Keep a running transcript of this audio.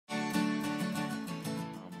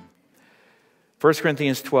1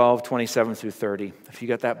 Corinthians 12, 27 through 30. If you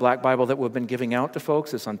got that black Bible that we've been giving out to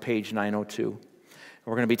folks, it's on page 902.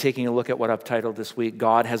 We're going to be taking a look at what I've titled this week,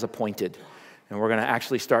 God Has Appointed. And we're going to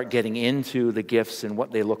actually start getting into the gifts and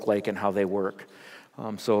what they look like and how they work.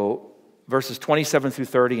 So verses 27 through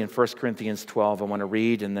 30 in 1 Corinthians 12, I want to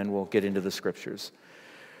read, and then we'll get into the scriptures.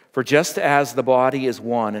 For just as the body is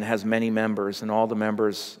one and has many members, and all the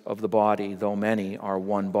members of the body, though many, are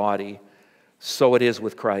one body, so it is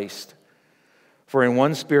with Christ. For in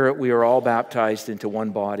one Spirit we are all baptized into one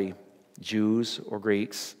body, Jews or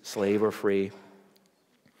Greeks, slave or free,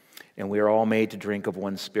 and we are all made to drink of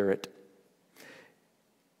one Spirit.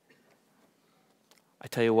 I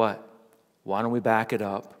tell you what, why don't we back it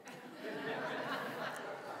up?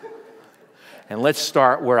 And let's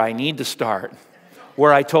start where I need to start,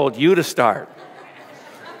 where I told you to start.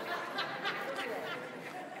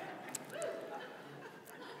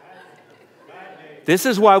 This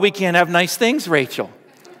is why we can't have nice things, Rachel.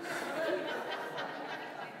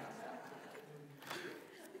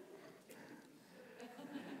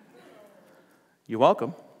 You're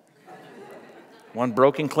welcome. One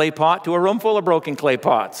broken clay pot to a room full of broken clay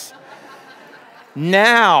pots.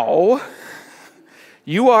 Now,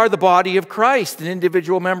 you are the body of Christ and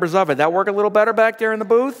individual members of it. That work a little better back there in the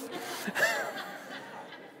booth?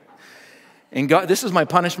 And God, this is my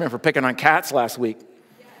punishment for picking on cats last week.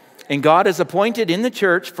 And God has appointed in the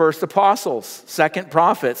church first apostles, second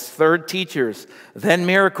prophets, third teachers, then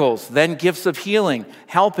miracles, then gifts of healing,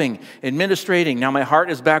 helping, administrating. Now my heart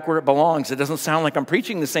is back where it belongs. It doesn't sound like I'm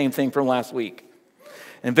preaching the same thing from last week.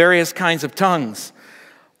 And various kinds of tongues.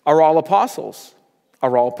 Are all apostles?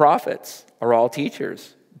 Are all prophets? Are all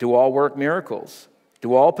teachers? Do all work miracles?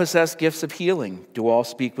 Do all possess gifts of healing? Do all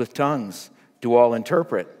speak with tongues? Do all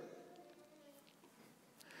interpret?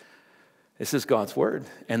 This is God's word,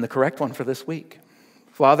 and the correct one for this week.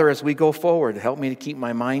 Father, as we go forward, help me to keep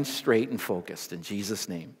my mind straight and focused. In Jesus'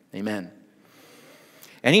 name, amen.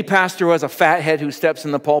 Any pastor who has a fat head who steps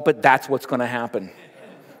in the pulpit, that's what's going to happen.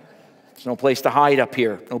 There's no place to hide up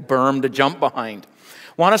here, no berm to jump behind.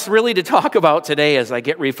 Want us really to talk about today, as I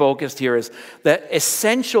get refocused here, is that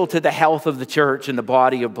essential to the health of the church and the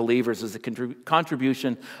body of believers is the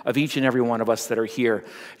contribution of each and every one of us that are here.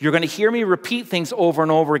 You're going to hear me repeat things over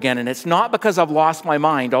and over again, and it's not because I've lost my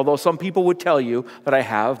mind, although some people would tell you that I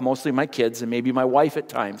have, mostly my kids and maybe my wife at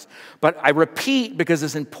times. But I repeat because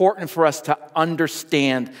it's important for us to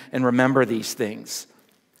understand and remember these things.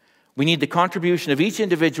 We need the contribution of each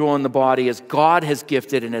individual in the body as God has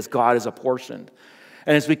gifted and as God has apportioned.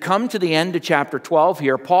 And as we come to the end of chapter 12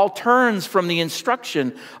 here, Paul turns from the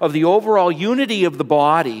instruction of the overall unity of the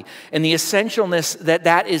body and the essentialness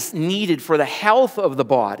that is needed for the health of the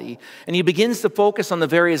body. And he begins to focus on the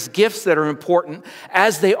various gifts that are important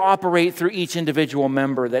as they operate through each individual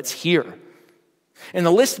member that's here. And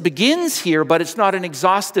the list begins here, but it's not an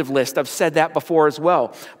exhaustive list. I've said that before as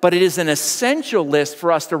well. But it is an essential list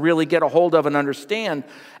for us to really get a hold of and understand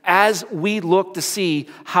as we look to see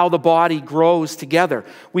how the body grows together.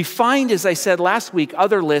 We find, as I said last week,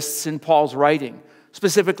 other lists in Paul's writing,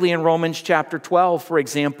 specifically in Romans chapter 12, for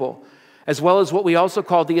example, as well as what we also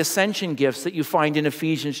call the ascension gifts that you find in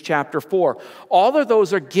Ephesians chapter 4. All of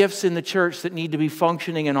those are gifts in the church that need to be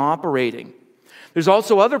functioning and operating. There's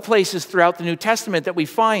also other places throughout the New Testament that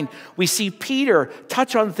we see Peter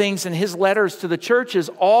touch on things in his letters to the churches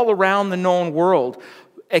all around the known world,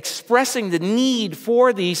 expressing the need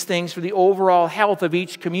for these things for the overall health of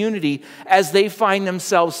each community as they find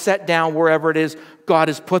themselves set down wherever it is God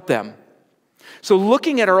has put them. So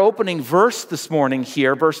looking at our opening verse this morning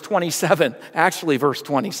here, verse 27, actually verse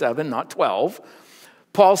 27, not 12,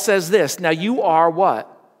 Paul says this, now you are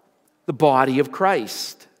what? The body of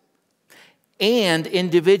Christ, and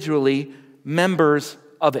individually members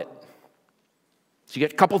of it. So you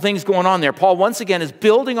get a couple things going on there. Paul, once again, is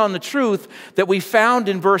building on the truth that we found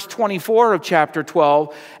in verse 24 of chapter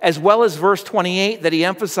 12, as well as verse 28 that he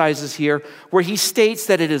emphasizes here, where he states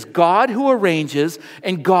that it is God who arranges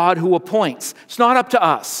and God who appoints. It's not up to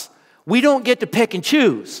us. We don't get to pick and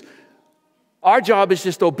choose. Our job is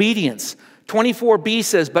just obedience. 24b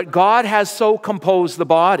says, but God has so composed the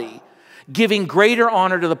body, giving greater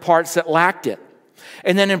honor to the parts that lacked it.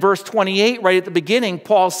 And then in verse 28, right at the beginning,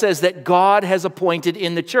 Paul says that God has appointed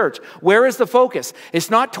in the church. Where is the focus? It's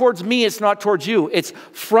not towards me, it's not towards you. It's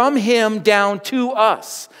from him down to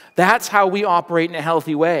us. That's how we operate in a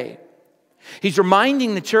healthy way. He's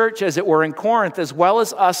reminding the church, as it were, in Corinth, as well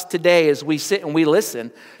as us today, as we sit and we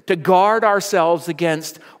listen, to guard ourselves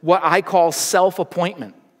against what I call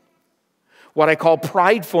self-appointment, what I call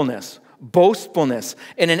pridefulness, boastfulness,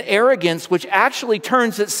 and an arrogance which actually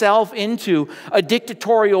turns itself into a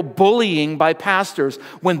dictatorial bullying by pastors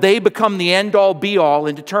when they become the end-all be-all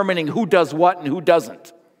in determining who does what and who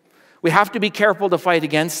doesn't. We have to be careful to fight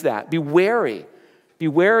against that. Be wary. Be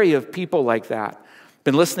wary of people like that.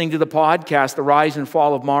 Been listening to the podcast, The Rise and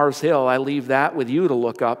Fall of Mars Hill. I leave that with you to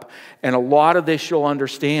look up, and a lot of this you'll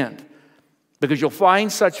understand. Because you'll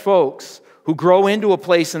find such folks who grow into a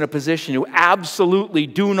place and a position who absolutely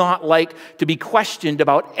do not like to be questioned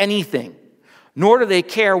about anything, nor do they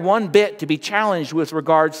care one bit to be challenged with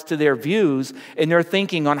regards to their views and their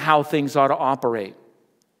thinking on how things ought to operate.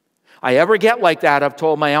 I ever get like that, I've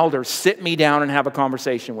told my elders, sit me down and have a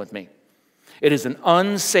conversation with me. It is an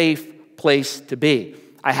unsafe place to be.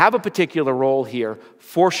 I have a particular role here,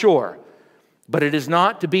 for sure, but it is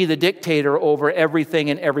not to be the dictator over everything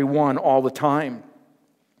and everyone all the time.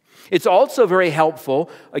 It's also very helpful,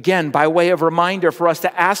 again, by way of reminder for us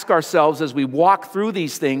to ask ourselves as we walk through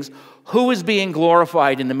these things, who is being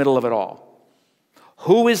glorified in the middle of it all?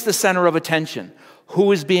 Who is the center of attention?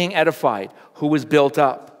 Who is being edified? Who is built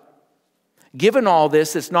up? Given all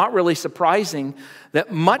this, it's not really surprising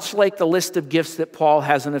that much like the list of gifts that Paul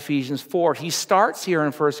has in Ephesians 4, he starts here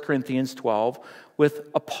in 1 Corinthians 12 with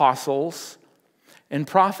apostles and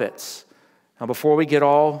prophets. Now, before we get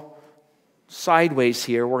all sideways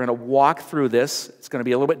here, we're going to walk through this. It's going to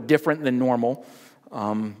be a little bit different than normal,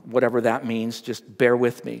 whatever that means. Just bear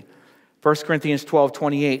with me. 1 Corinthians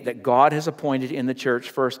 12:28, that God has appointed in the church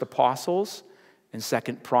first apostles and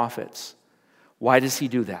second prophets. Why does he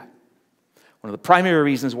do that? One of the primary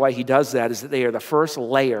reasons why he does that is that they are the first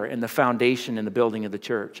layer in the foundation in the building of the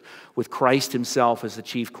church, with Christ himself as the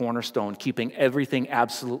chief cornerstone, keeping everything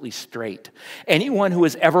absolutely straight. Anyone who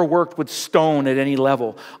has ever worked with stone at any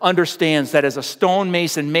level understands that as a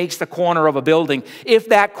stonemason makes the corner of a building, if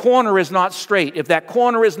that corner is not straight, if that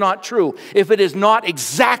corner is not true, if it is not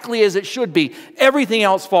exactly as it should be, everything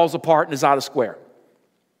else falls apart and is out of square.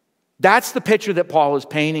 That's the picture that Paul is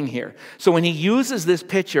painting here. So when he uses this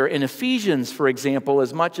picture in Ephesians, for example,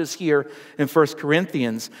 as much as here in 1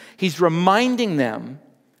 Corinthians, he's reminding them,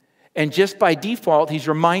 and just by default, he's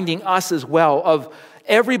reminding us as well of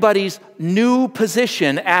everybody's new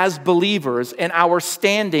position as believers and our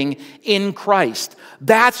standing in Christ.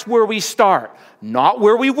 That's where we start. Not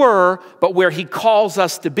where we were, but where he calls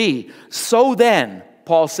us to be. So then,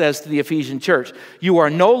 Paul says to the Ephesian church, you are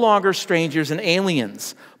no longer strangers and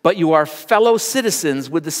aliens, but you are fellow citizens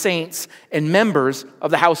with the saints and members of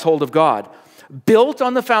the household of God. Built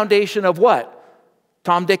on the foundation of what?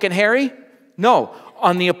 Tom, Dick, and Harry? No,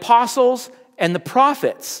 on the apostles and the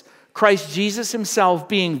prophets. Christ Jesus himself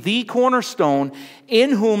being the cornerstone, in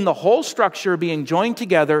whom the whole structure being joined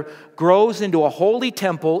together grows into a holy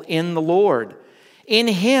temple in the Lord. In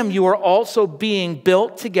him you are also being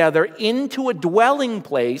built together into a dwelling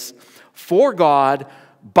place for God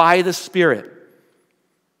by the Spirit.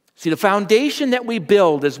 See, the foundation that we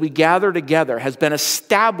build as we gather together has been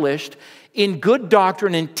established in good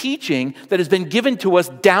doctrine and teaching that has been given to us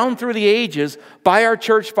down through the ages by our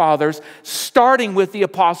church fathers, starting with the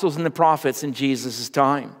apostles and the prophets in Jesus'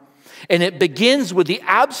 time. And it begins with the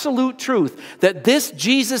absolute truth that this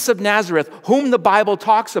Jesus of Nazareth, whom the Bible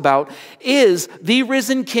talks about, is the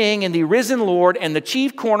risen King and the risen Lord and the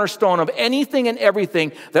chief cornerstone of anything and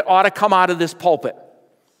everything that ought to come out of this pulpit.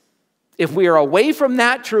 If we are away from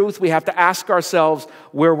that truth, we have to ask ourselves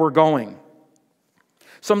where we're going.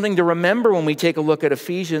 Something to remember when we take a look at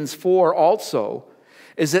Ephesians 4 also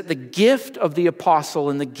is that the gift of the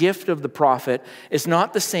apostle and the gift of the prophet is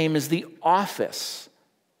not the same as the office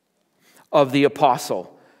of the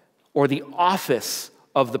apostle or the office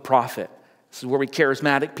of the prophet. This is where we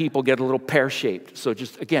charismatic people get a little pear-shaped. So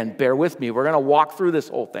just, again, bear with me. We're going to walk through this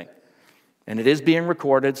whole thing. And it is being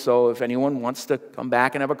recorded, so if anyone wants to come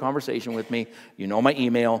back and have a conversation with me, you know my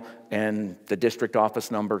email, and the district office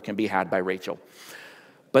number can be had by Rachel.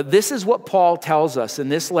 But this is what Paul tells us in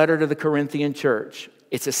this letter to the Corinthian church.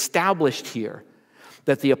 It's established here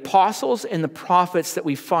that the apostles and the prophets that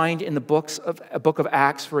we find in the book of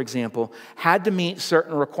Acts, for example, had to meet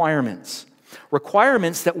certain requirements.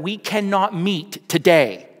 Requirements that we cannot meet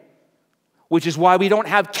today, which is why we don't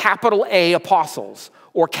have capital A apostles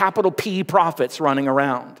or capital P prophets running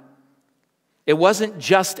around. It wasn't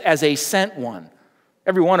just as a sent one.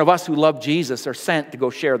 Every one of us who love Jesus are sent to go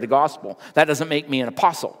share the gospel. That doesn't make me an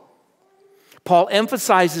apostle. Paul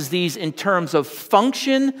emphasizes these in terms of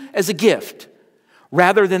function as a gift,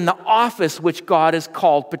 rather than the office which God has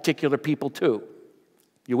called particular people to.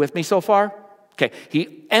 You with me so far? Okay,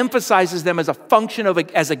 he emphasizes them as a function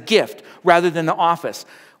as a gift, rather than the office.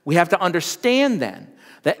 We have to understand then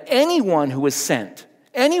that anyone who is sent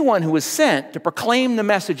Anyone who is sent to proclaim the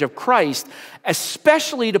message of Christ,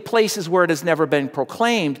 especially to places where it has never been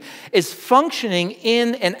proclaimed, is functioning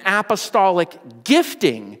in an apostolic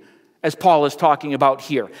gifting, as Paul is talking about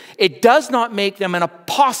here. It does not make them an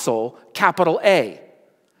apostle, capital A.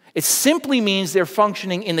 It simply means they're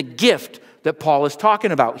functioning in the gift that Paul is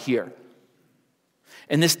talking about here.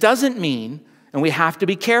 And this doesn't mean, and we have to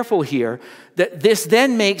be careful here, that this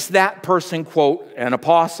then makes that person, quote, an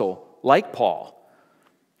apostle, like Paul,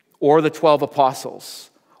 or the 12 apostles,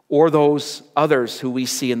 or those others who we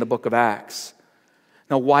see in the book of Acts.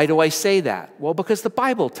 Now, why do I say that? Well, because the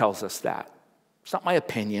Bible tells us that. It's not my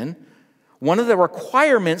opinion. One of the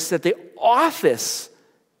requirements that the office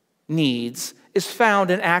needs is found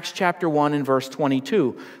in Acts chapter 1 and verse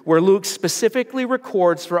 22, where Luke specifically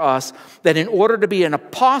records for us that in order to be an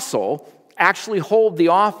apostle, actually hold the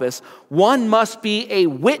office, one must be a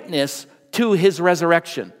witness to his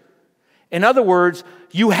resurrection. In other words,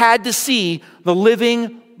 you had to see the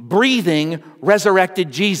living, breathing, resurrected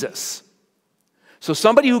Jesus. So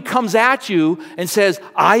somebody who comes at you and says,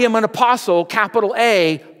 I am an apostle, capital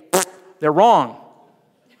A, they're wrong.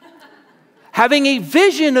 Having a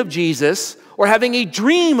vision of Jesus or having a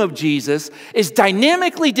dream of Jesus is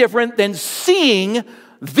dynamically different than seeing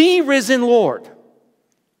the risen Lord.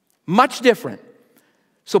 Much different.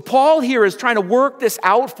 So Paul here is trying to work this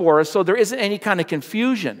out for us so there isn't any kind of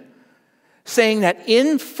confusion, saying that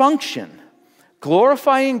in function,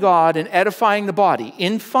 glorifying God and edifying the body,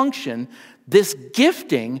 in function, this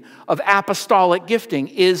gifting of apostolic gifting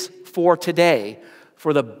is for today,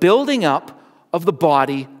 for the building up of the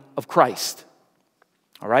body of Christ.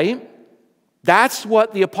 All right? That's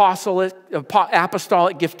what the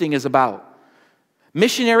apostolic gifting is about.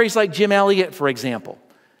 Missionaries like Jim Elliot, for example.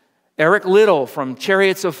 Eric Liddell from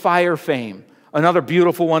Chariots of Fire fame. Another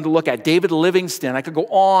beautiful one to look at. David Livingston. I could go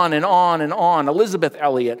on and on and on. Elizabeth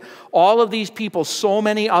Elliot. All of these people, so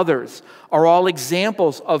many others, are all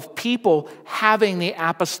examples of people having the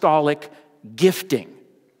apostolic gifting.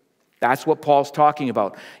 That's what Paul's talking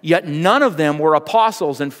about. Yet none of them were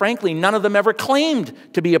apostles, and frankly, none of them ever claimed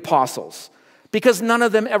to be apostles, because none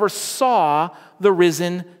of them ever saw the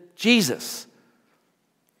risen Jesus.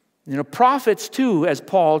 You know, prophets too, as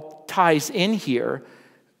Paul ties in here,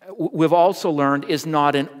 we've also learned is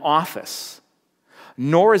not an office,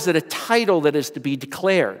 nor is it a title that is to be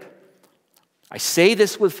declared. I say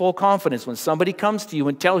this with full confidence. When somebody comes to you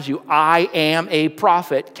and tells you, I am a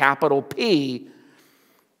prophet, capital P,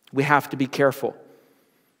 we have to be careful.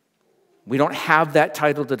 We don't have that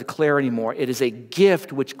title to declare anymore. It is a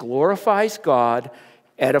gift which glorifies God,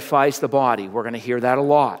 edifies the body. We're going to hear that a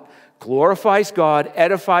lot. Glorifies God,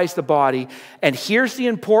 edifies the body. And here's the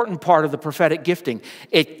important part of the prophetic gifting.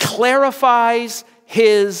 It clarifies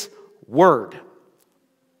His word.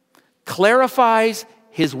 Clarifies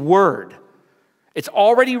His word. It's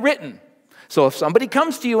already written. So if somebody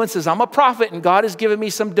comes to you and says, I'm a prophet and God has given me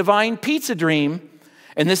some divine pizza dream,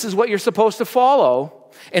 and this is what you're supposed to follow,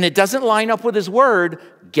 and it doesn't line up with His word,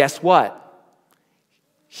 guess what?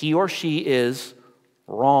 He or she is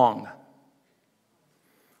wrong.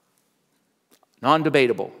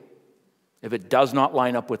 Non-debatable. If it does not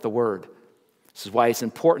line up with the word. This is why it's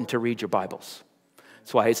important to read your Bibles.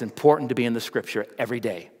 That's why it's important to be in the Scripture every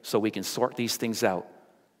day, so we can sort these things out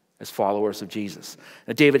as followers of Jesus.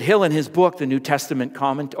 Now, David Hill, in his book, The New Testament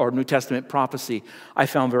New Testament Prophecy, I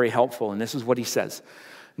found very helpful, and this is what he says.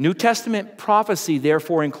 New Testament prophecy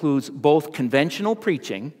therefore includes both conventional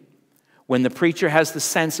preaching, when the preacher has the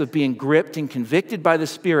sense of being gripped and convicted by the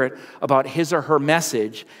Spirit about his or her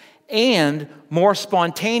message, and more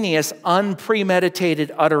spontaneous, unpremeditated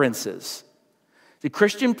utterances. The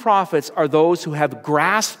Christian prophets are those who have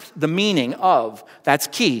grasped the meaning of, that's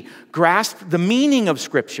key, grasped the meaning of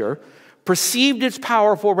Scripture, perceived its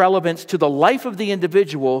powerful relevance to the life of the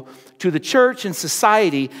individual, to the church and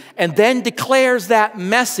society, and then declares that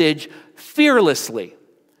message fearlessly.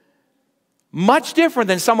 Much different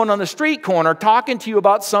than someone on the street corner talking to you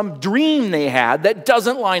about some dream they had that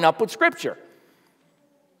doesn't line up with Scripture.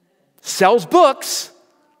 Sells books,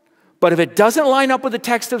 but if it doesn't line up with the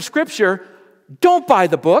text of Scripture, don't buy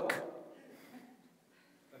the book.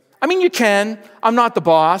 I mean, you can. I'm not the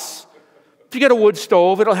boss. If you get a wood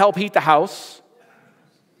stove, it'll help heat the house.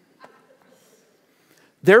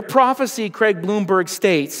 Their prophecy, Craig Bloomberg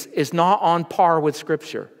states, is not on par with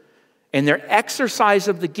Scripture. And their exercise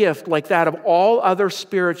of the gift, like that of all other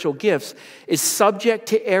spiritual gifts, is subject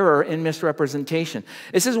to error and misrepresentation.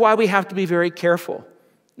 This is why we have to be very careful.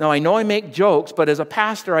 Now, I know I make jokes, but as a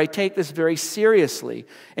pastor, I take this very seriously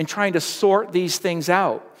in trying to sort these things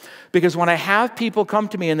out. Because when I have people come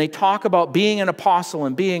to me and they talk about being an apostle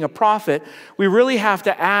and being a prophet, we really have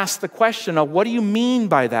to ask the question of, what do you mean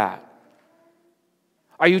by that?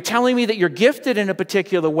 Are you telling me that you're gifted in a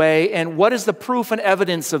particular way, and what is the proof and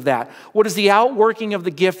evidence of that? What is the outworking of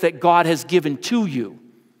the gift that God has given to you?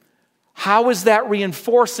 How is that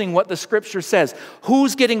reinforcing what the Scripture says?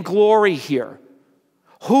 Who's getting glory here?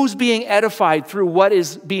 Who's being edified through what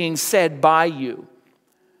is being said by you?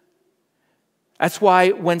 That's why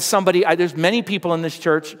when there's many people in this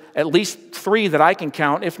church, at least 3 that I can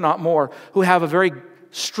count, if not more, who have a very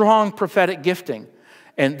strong prophetic gifting.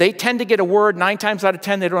 And they tend to get a word 9 times out of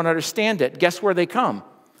 10, they don't understand it. Guess where they come?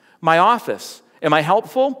 My office. Am I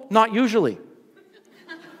helpful? Not usually.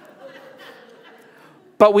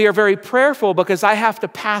 But we are very prayerful because I have to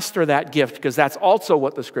pastor that gift, because that's also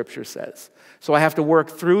what the Scripture says. So I have to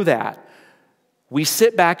work through that. We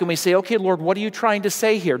sit back and we say, okay, Lord, what are you trying to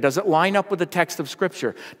say here? Does it line up with the text of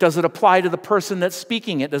Scripture? Does it apply to the person that's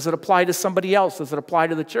speaking it? Does it apply to somebody else? Does it apply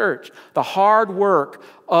to the church? The hard work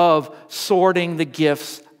of sorting the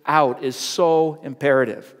gifts out is so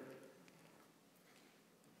imperative.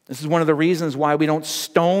 This is one of the reasons why we don't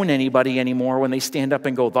stone anybody anymore when they stand up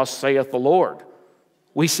and go, "Thus saith the Lord."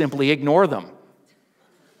 We simply ignore them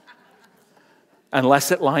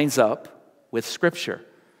unless it lines up with Scripture.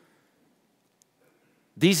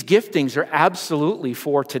 These giftings are absolutely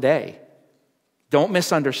for today. Don't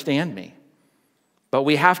misunderstand me. But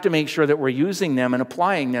we have to make sure that we're using them and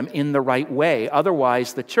applying them in the right way.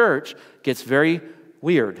 Otherwise, the church gets very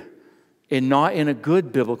weird, and not in a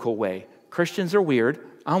good biblical way. Christians are weird.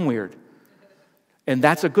 I'm weird. And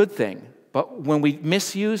that's a good thing. But when we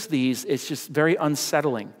misuse these, it's just very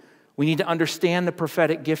unsettling. We need to understand the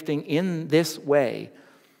prophetic gifting in this way,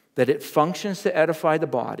 that it functions to edify the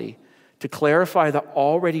body, to clarify the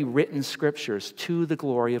already written Scriptures to the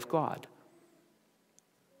glory of God.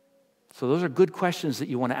 So those are good questions that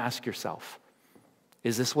you want to ask yourself.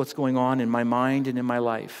 Is this what's going on in my mind and in my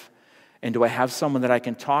life? And do I have someone that I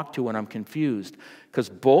can talk to when I'm confused? Because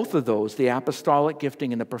both of those, the apostolic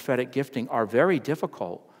gifting and the prophetic gifting, are very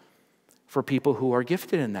difficult for people who are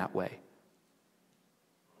gifted in that way.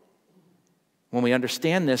 When we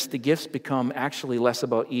understand this, the gifts become actually less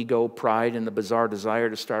about ego, pride, and the bizarre desire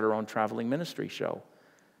to start our own traveling ministry show.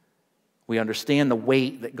 We understand the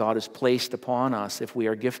weight that God has placed upon us if we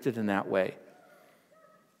are gifted in that way.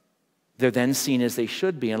 They're then seen as they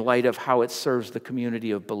should be in light of how it serves the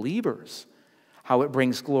community of believers, how it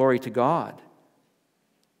brings glory to God.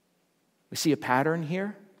 We see a pattern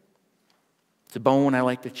here. It's a bone I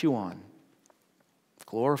like to chew on.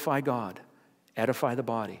 Glorify God, edify the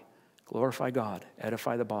body. Glorify God,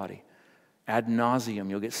 edify the body. Ad nauseum,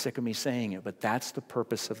 you'll get sick of me saying it, but that's the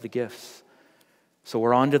purpose of the gifts. So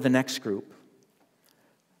we're on to the next group.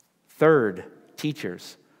 3rd,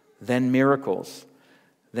 teachers, then miracles,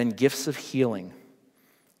 then gifts of healing.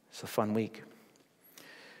 It's a fun week.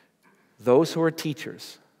 Those who are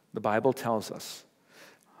teachers, the Bible tells us,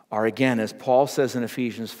 are again, as Paul says in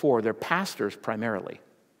Ephesians 4, they're pastors primarily.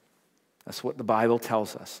 That's what the Bible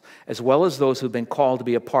tells us, as well as those who've been called to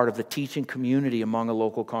be a part of the teaching community among a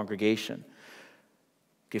local congregation.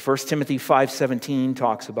 Okay, 1 Timothy 5:17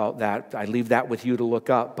 talks about that. I leave that with you to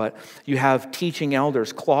look up, but you have teaching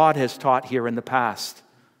elders. Claude has taught here in the past.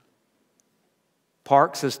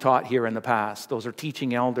 Parks has taught here in the past. Those are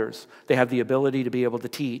teaching elders. They have the ability to be able to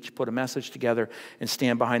teach, put a message together, and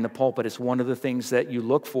stand behind the pulpit. It's one of the things that you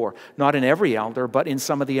look for. Not in every elder, but in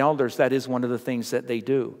some of the elders, that is one of the things that they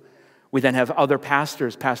do. We then have other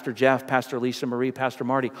pastors, Pastor Jeff, Pastor Lisa Marie, Pastor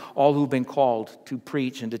Marty, all who've been called to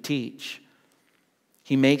preach and to teach.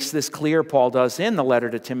 He makes this clear, Paul does, in the letter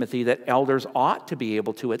to Timothy, that elders ought to be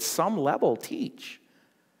able to, at some level, teach.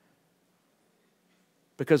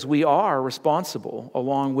 Because we are responsible,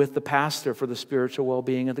 along with the pastor, for the spiritual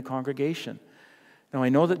well-being of the congregation. Now, I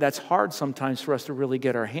know that that's hard sometimes for us to really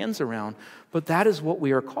get our hands around, but that is what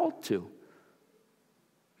we are called to.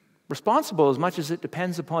 Responsible as much as it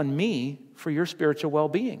depends upon me for your spiritual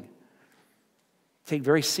well-being. Take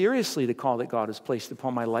very seriously the call that God has placed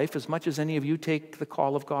upon my life as much as any of you take the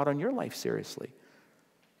call of God on your life seriously.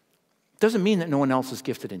 It doesn't mean that no one else is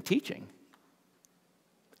gifted in teaching.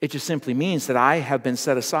 It just simply means that I have been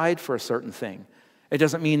set aside for a certain thing. It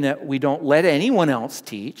doesn't mean that we don't let anyone else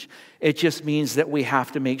teach. It just means that we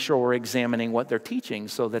have to make sure we're examining what they're teaching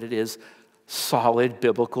so that it is solid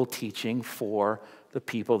biblical teaching for the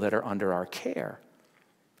people that are under our care.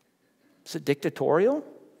 Is it dictatorial?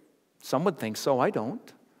 Some would think so. I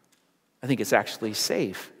don't. I think it's actually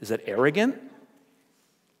safe. Is it arrogant?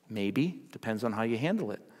 Maybe. Depends on how you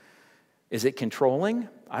handle it. Is it controlling?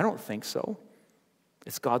 I don't think so.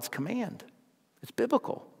 It's God's command. It's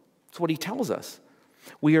biblical. It's what he tells us.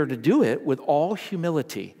 We are to do it with all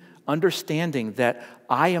humility, understanding that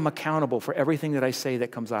I am accountable for everything that I say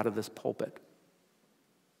that comes out of this pulpit.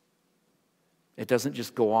 It doesn't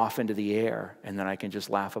just go off into the air and then I can just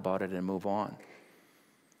laugh about it and move on.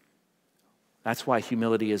 That's why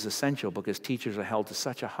humility is essential, because teachers are held to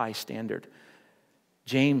such a high standard.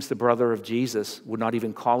 James, the brother of Jesus, would not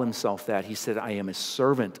even call himself that. He said, I am a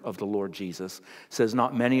servant of the Lord Jesus. Says,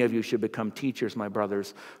 not many of you should become teachers, my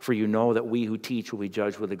brothers, for you know that we who teach will be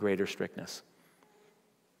judged with a greater strictness.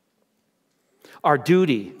 Our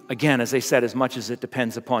duty, again, as I said, as much as it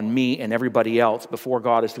depends upon me and everybody else before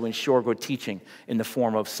God, is to ensure good teaching in the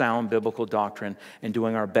form of sound biblical doctrine and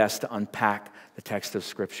doing our best to unpack the text of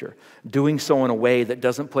Scripture. Doing so in a way that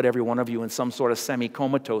doesn't put every one of you in some sort of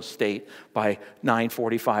semi-comatose state by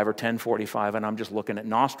 9:45 or 10:45 and I'm just looking at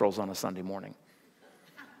nostrils on a Sunday morning.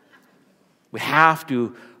 We have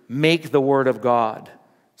to make the Word of God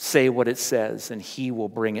say what it says, and He will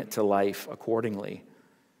bring it to life accordingly.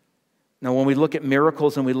 Now, when we look at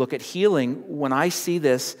miracles and we look at healing, when I see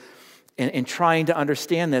this and trying to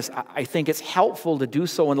understand this, I think it's helpful to do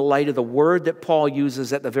so in the light of the word that Paul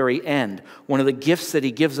uses at the very end. One of the gifts that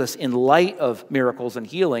he gives us in light of miracles and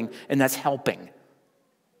healing, and that's helping.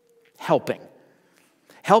 Helping.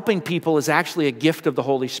 Helping people is actually a gift of the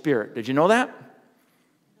Holy Spirit. Did you know that?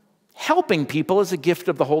 Helping people is a gift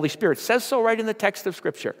of the Holy Spirit. It says so right in the text of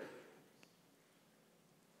Scripture.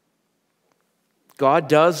 God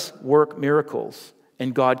does work miracles,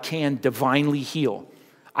 and God can divinely heal.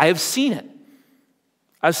 I have seen it.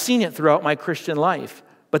 I've seen it throughout my Christian life,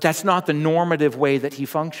 but that's not the normative way that He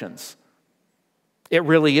functions. It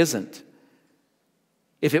really isn't.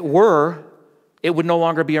 If it were, it would no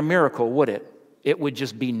longer be a miracle, would it? It would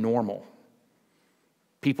just be normal.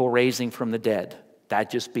 People raising from the dead.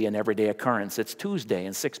 That'd just be an everyday occurrence. It's Tuesday,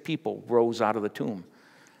 and 6 people rose out of the tomb.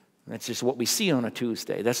 That's just what we see on a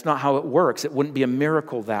Tuesday. That's not how it works. It wouldn't be a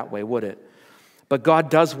miracle that way, would it? But God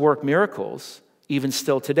does work miracles, even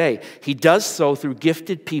still today. He does so through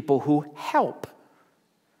gifted people who help.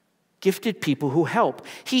 Gifted people who help.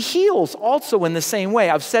 He heals also in the same way.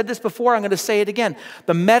 I've said this before, I'm going to say it again.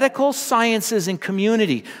 The medical sciences and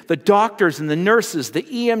community, the doctors and the nurses, the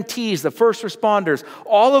EMTs, the first responders,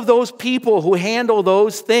 all of those people who handle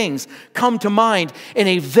those things come to mind in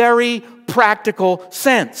a very practical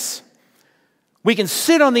sense. We can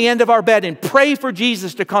sit on the end of our bed and pray for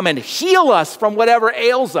Jesus to come and heal us from whatever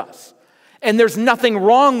ails us. And there's nothing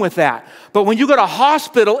wrong with that. But when you go to a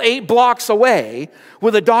hospital 8 blocks away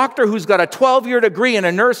with a doctor who's got a 12-year degree and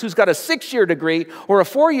a nurse who's got a 6-year degree or a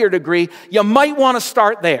 4-year degree, you might want to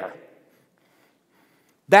start there.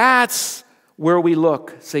 That's where we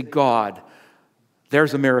look, say, God,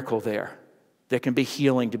 there's a miracle there. There can be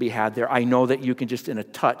healing to be had there. I know that you can just in a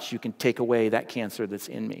touch, you can take away that cancer that's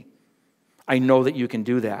in me. I know that you can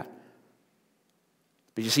do that.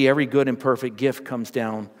 But you see, every good and perfect gift comes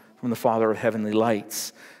down from the Father of heavenly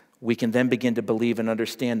lights. We can then begin to believe and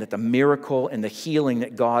understand that the miracle and the healing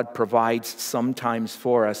that God provides sometimes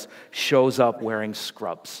for us shows up wearing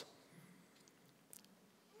scrubs.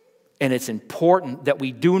 And it's important that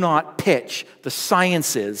we do not pitch the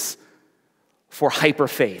sciences for hyper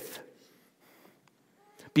faith.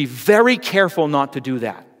 Be very careful not to do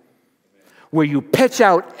that. Where you pitch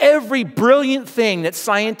out every brilliant thing that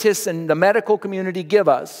scientists and the medical community give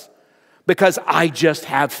us because I just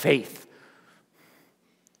have faith.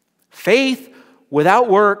 Faith without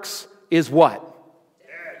works is what?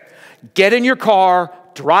 Get in your car,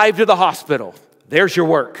 drive to the hospital. There's your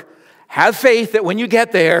work. Have faith that when you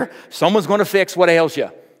get there, someone's going to fix what ails you.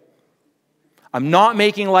 I'm not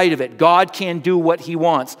making light of it. God can do what He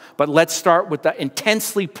wants. But let's start with the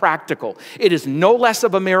intensely practical. It is no less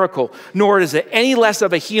of a miracle, nor is it any less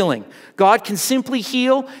of a healing. God can simply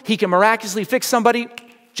heal. He can miraculously fix somebody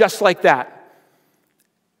just like that.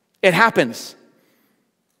 It happens.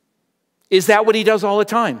 Is that what He does all the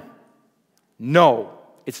time? No,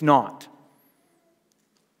 it's not.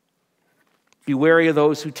 Be wary of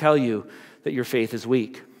those who tell you that your faith is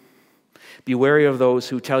weak. Be wary of those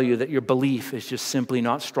who tell you that your belief is just simply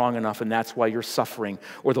not strong enough and that's why you're suffering,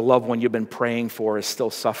 or the loved one you've been praying for is still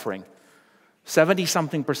suffering.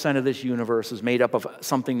 70-something% of this universe is made up of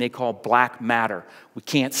something they call black matter. We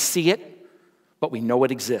can't see it, but we know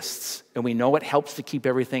it exists, and we know it helps to keep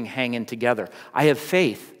everything hanging together. I have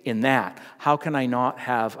faith in that. How can I not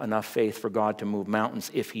have enough faith for God to move mountains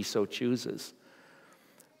if He so chooses?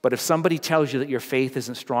 But if somebody tells you that your faith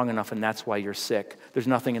isn't strong enough and that's why you're sick, there's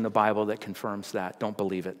nothing in the Bible that confirms that. Don't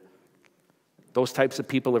believe it. Those types of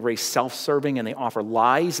people are very self-serving, and they offer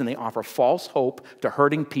lies and they offer false hope to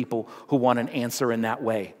hurting people who want an answer in that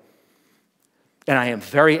way. And I am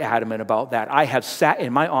very adamant about that. I have sat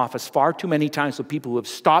in my office far too many times with people who have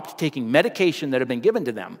stopped taking medication that have been given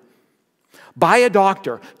to them by a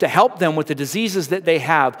doctor to help them with the diseases that they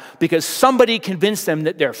have because somebody convinced them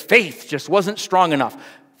that their faith just wasn't strong enough.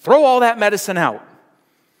 Throw all that medicine out.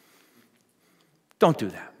 Don't do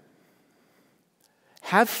that.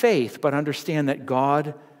 Have faith, but understand that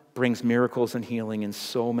God brings miracles and healing in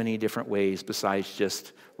so many different ways besides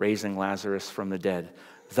just raising Lazarus from the dead.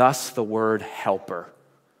 Thus the word helper.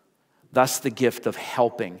 Thus the gift of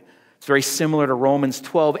helping. It's very similar to Romans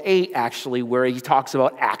 12:8, actually, where he talks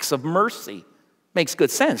about acts of mercy. Makes good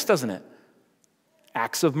sense, doesn't it?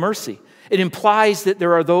 Acts of mercy. It implies that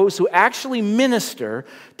there are those who actually minister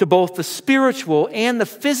to both the spiritual and the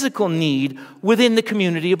physical need within the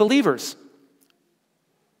community of believers.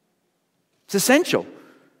 It's essential.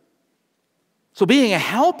 So being a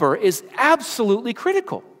helper is absolutely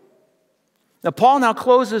critical. Now, Paul now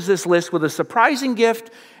closes this list with a surprising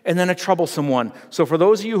gift and then a troublesome one. So for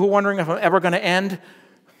those of you who are wondering if I'm ever going to end,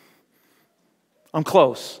 I'm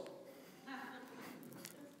close.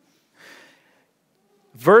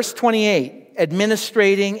 Verse 28,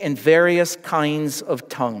 administrating in various kinds of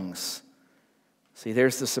tongues. See,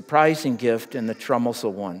 there's the surprising gift and the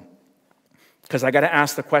troublesome one. Because I got to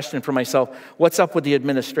ask the question for myself, what's up with the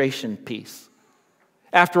administration piece?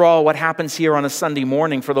 After all, what happens here on a Sunday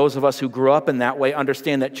morning, for those of us who grew up in that way,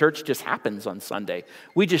 understand that church just happens on Sunday.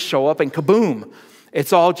 We just show up and kaboom.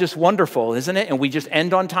 It's all just wonderful, isn't it? And we just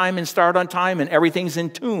end on time and start on time and everything's in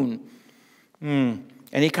tune.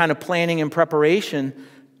 Any kind of planning and preparation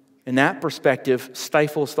in that perspective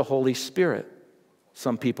stifles the Holy Spirit,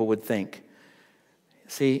 some people would think.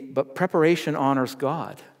 See, but preparation honors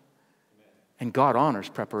God. And God honors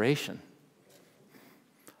preparation.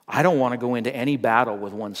 I don't want to go into any battle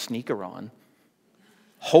with one sneaker on,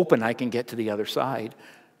 hoping I can get to the other side.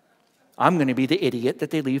 I'm going to be the idiot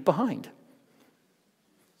that they leave behind.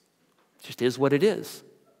 It just is what it is.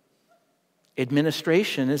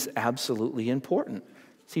 Administration is absolutely important.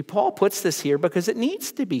 See, Paul puts this here because it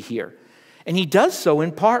needs to be here. And he does so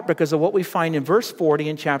in part because of what we find in verse 40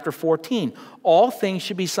 in chapter 14. All things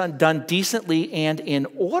should be done decently and in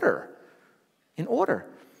order. In order.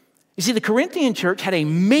 You see, the Corinthian church had a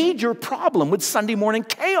major problem with Sunday morning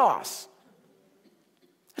chaos.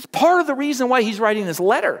 That's part of the reason why he's writing this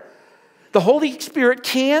letter. The Holy Spirit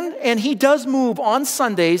can and he does move on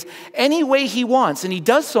Sundays any way he wants. And he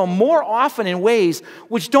does so more often in ways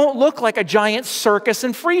which don't look like a giant circus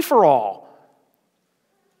and free-for-all.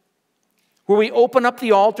 Where we open up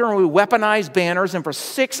the altar and we weaponize banners and for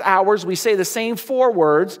 6 hours we say the same 4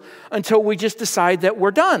 words until we just decide that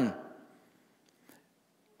we're done.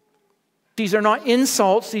 These are not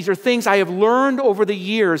insults. These are things I have learned over the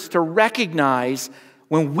years to recognize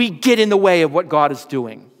when we get in the way of what God is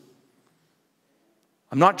doing.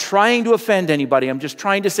 I'm not trying to offend anybody. I'm just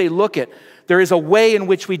trying to say, look it, there is a way in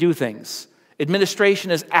which we do things.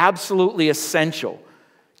 Administration is absolutely essential.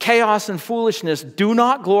 Chaos and foolishness do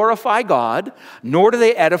not glorify God, nor do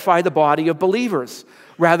they edify the body of believers.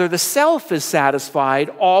 Rather, the self is satisfied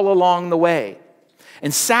all along the way.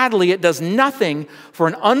 And sadly, it does nothing for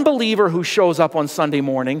an unbeliever who shows up on Sunday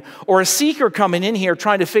morning or a seeker coming in here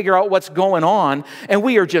trying to figure out what's going on, and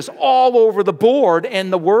we are just all over the board,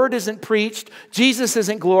 and the word isn't preached, Jesus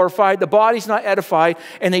isn't glorified, the body's not edified,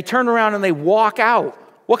 and they turn around and they walk out.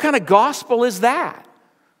 What kind of gospel is that?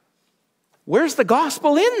 Where's the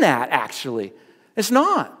gospel in that, actually? It's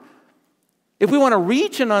not. If we want to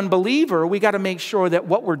reach an unbeliever, we got to make sure that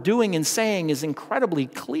what we're doing and saying is incredibly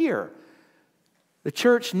clear. The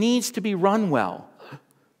church needs to be run well.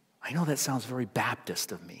 I know that sounds very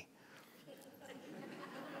Baptist of me.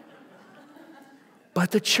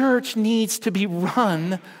 But the church needs to be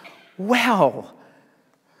run well.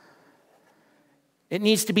 It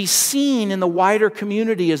needs to be seen in the wider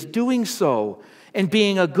community as doing so and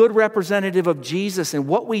being a good representative of Jesus in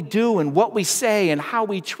what we do and what we say and how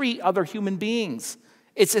we treat other human beings.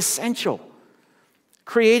 It's essential.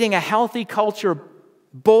 Creating a healthy culture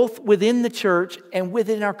both within the church and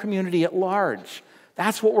within our community at large.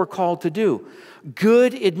 That's what we're called to do.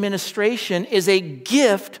 Good administration is a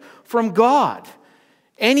gift from God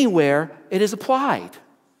anywhere it is applied.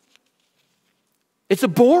 It's a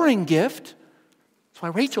boring gift. That's why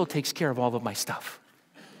Rachel takes care of all of my stuff.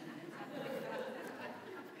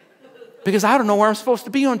 Because I don't know where I'm supposed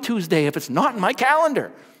to be on Tuesday if it's not in my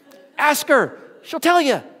calendar. Ask her. She'll tell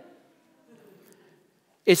you.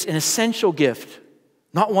 It's an essential gift.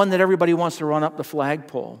 Not one that everybody wants to run up the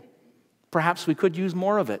flagpole. Perhaps we could use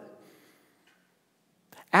more of it.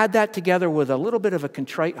 Add that together with a little bit of a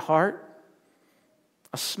contrite heart,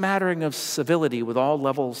 a smattering of civility with all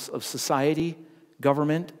levels of society,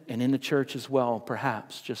 government, and in the church as well,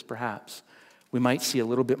 perhaps, just perhaps, we might see a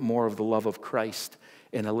little bit more of the love of Christ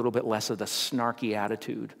and a little bit less of the snarky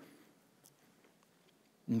attitude.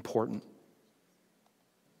 Important.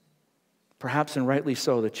 Perhaps, and rightly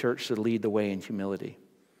so, the church should lead the way in humility.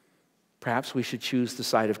 Perhaps we should choose the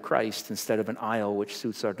side of Christ instead of an aisle which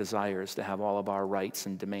suits our desires to have all of our rights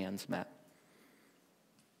and demands met.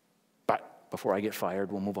 But before I get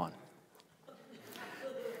fired, we'll move on.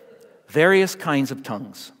 Various kinds of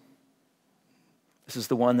tongues. This is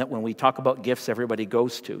the one that when we talk about gifts, everybody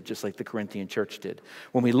goes to, just like the Corinthian church did.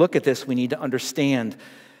 When we look at this, we need to understand.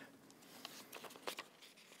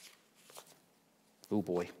 Oh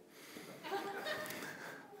boy.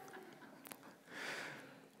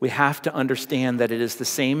 We have to understand that it is the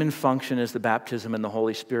same in function as the baptism in the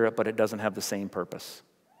Holy Spirit, but it doesn't have the same purpose.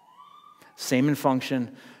 Same in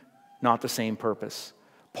function, not the same purpose.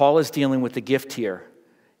 Paul is dealing with the gift here.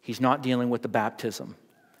 He's not dealing with the baptism.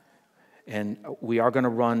 And we are going to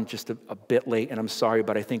run just a bit late, and I'm sorry,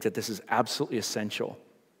 but I think that this is absolutely essential.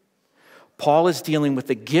 Paul is dealing with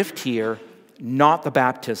the gift here, not the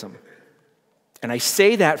baptism. And I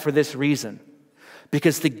say that for this reason.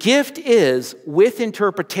 Because the gift is with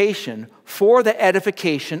interpretation for the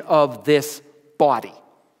edification of this body.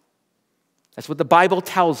 That's what the Bible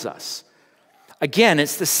tells us. Again,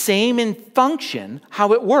 it's the same in function,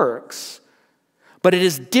 how it works, but it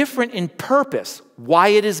is different in purpose, why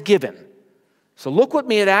it is given. So look with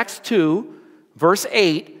me at Acts 2, verse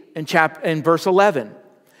 8 and verse 11.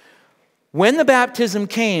 When the baptism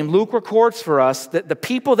came, Luke records for us that the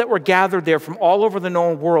people that were gathered there from all over the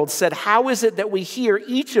known world said, "How is it that we hear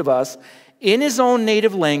each of us in his own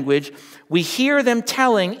native language? We hear them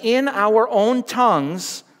telling in our own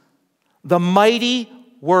tongues the mighty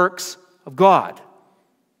works of God."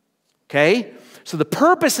 Okay? So the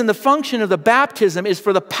purpose and the function of the baptism is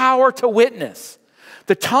for the power to witness.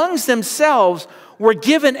 The tongues themselves were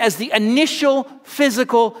given as the initial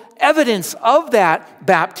physical evidence of that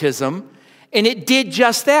baptism. And it did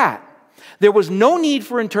just that. There was no need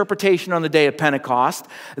for interpretation on the day of Pentecost.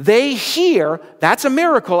 They hear, that's a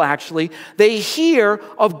miracle actually, they hear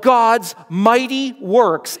of God's mighty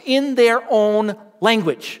works in their own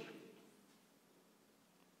language.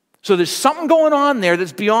 So there's something going on there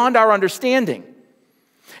that's beyond our understanding.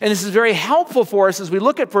 And this is very helpful for us as we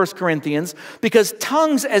look at 1 Corinthians, because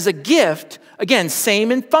tongues as a gift, again,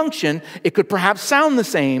 same in function, it could perhaps sound the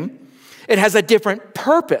same, it has a different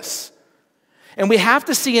purpose. And we have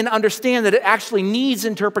to see and understand that it actually needs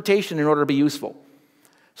interpretation in order to be useful.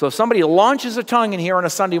 So if somebody launches a tongue in here on a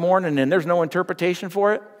Sunday morning and there's no interpretation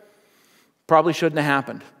for it, probably shouldn't have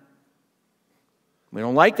happened. We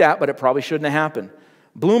don't like that, but it probably shouldn't have happened.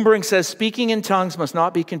 Bloomberg says, speaking in tongues must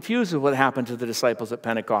not be confused with what happened to the disciples at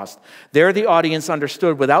Pentecost. There the audience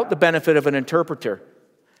understood without the benefit of an interpreter.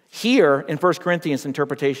 Here in 1 Corinthians,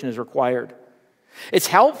 interpretation is required. It's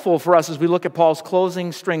helpful for us as we look at Paul's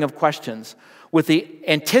closing string of questions, with the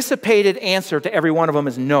anticipated answer to every one of them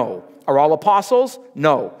is no. Are all apostles?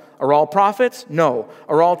 No. Are all prophets? No.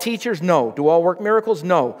 Are all teachers? No. Do all work miracles?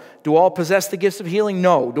 No. Do all possess the gifts of healing?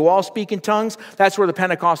 No. Do all speak in tongues? That's where the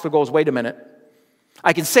Pentecostal goes, wait a minute.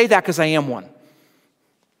 I can say that because I am one.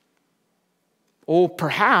 Oh,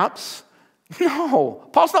 perhaps? No.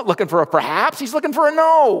 Paul's not looking for a perhaps. He's looking for a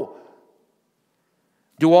no.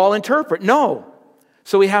 Do all interpret? No.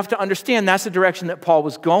 So we have to understand that's the direction that Paul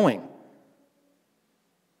was going.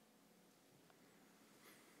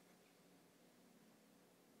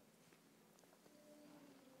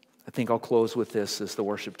 I think I'll close with this as the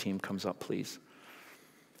worship team comes up, please.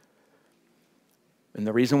 And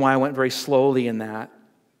the reason why I went very slowly in that,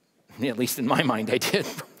 at least in my mind I did,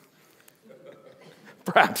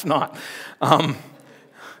 perhaps not. I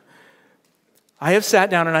have sat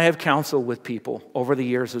down and I have counseled with people over the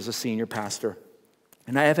years as a senior pastor.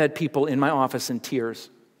 And I have had people in my office in tears,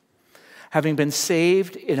 having been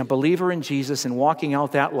saved and a believer in Jesus and walking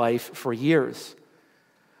out that life for years,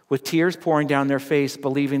 with tears pouring down their face,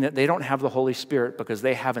 believing that they don't have the Holy Spirit because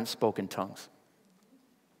they haven't spoken tongues.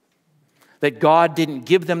 That God didn't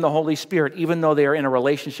give them the Holy Spirit even though they are in a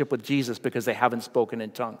relationship with Jesus because they haven't spoken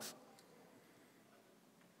in tongues.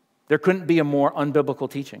 There couldn't be a more unbiblical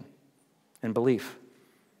teaching and belief.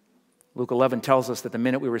 Luke 11 tells us that the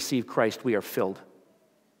minute we receive Christ, we are filled.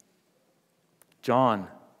 John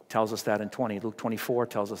tells us that in 20. Luke 24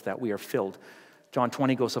 tells us that we are filled. John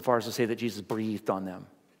 20 goes so far as to say that Jesus breathed on them.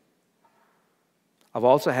 I've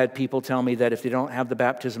also had people tell me that if they don't have the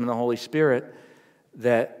baptism in the Holy Spirit,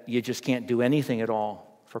 that you just can't do anything at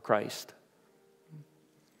all for Christ.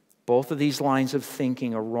 Both of these lines of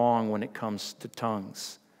thinking are wrong when it comes to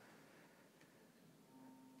tongues.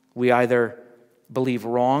 We either believe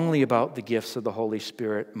wrongly about the gifts of the Holy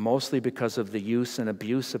Spirit, mostly because of the use and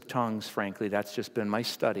abuse of tongues, frankly. That's just been my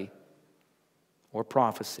study. Or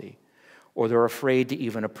prophecy. Or they're afraid to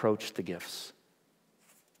even approach the gifts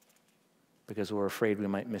because we're afraid we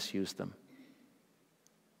might misuse them.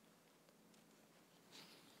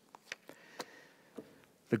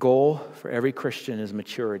 The goal for every Christian is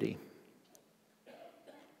maturity.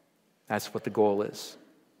 That's what the goal is.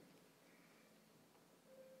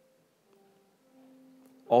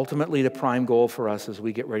 Ultimately, the prime goal for us as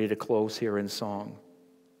we get ready to close here in song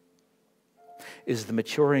is the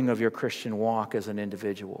maturing of your Christian walk as an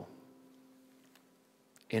individual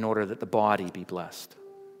in order that the body be blessed,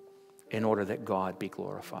 in order that God be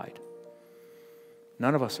glorified.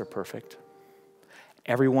 None of us are perfect.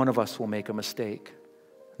 Every one of us will make a mistake.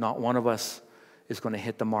 Not one of us is going to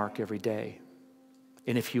hit the mark every day.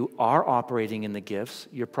 And if you are operating in the gifts,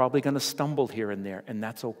 you're probably going to stumble here and there, and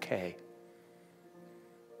that's okay.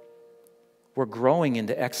 We're growing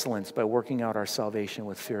into excellence by working out our salvation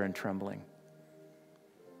with fear and trembling.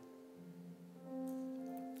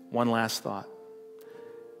 One last thought.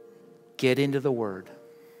 Get into the Word.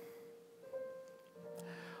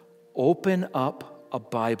 Open up a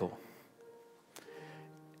Bible.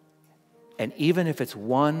 And even if it's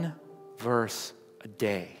one verse a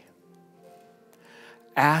day,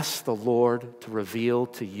 ask the Lord to reveal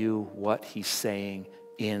to you what He's saying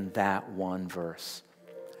in that one verse.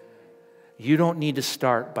 You don't need to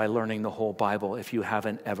start by learning the whole Bible if you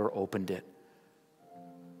haven't ever opened it.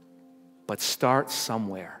 But start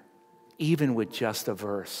somewhere, even with just a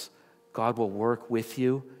verse. God will work with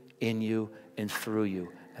you, in you, and through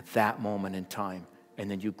you at that moment in time. And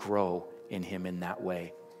then you grow in Him in that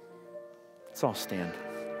way. Let's all stand.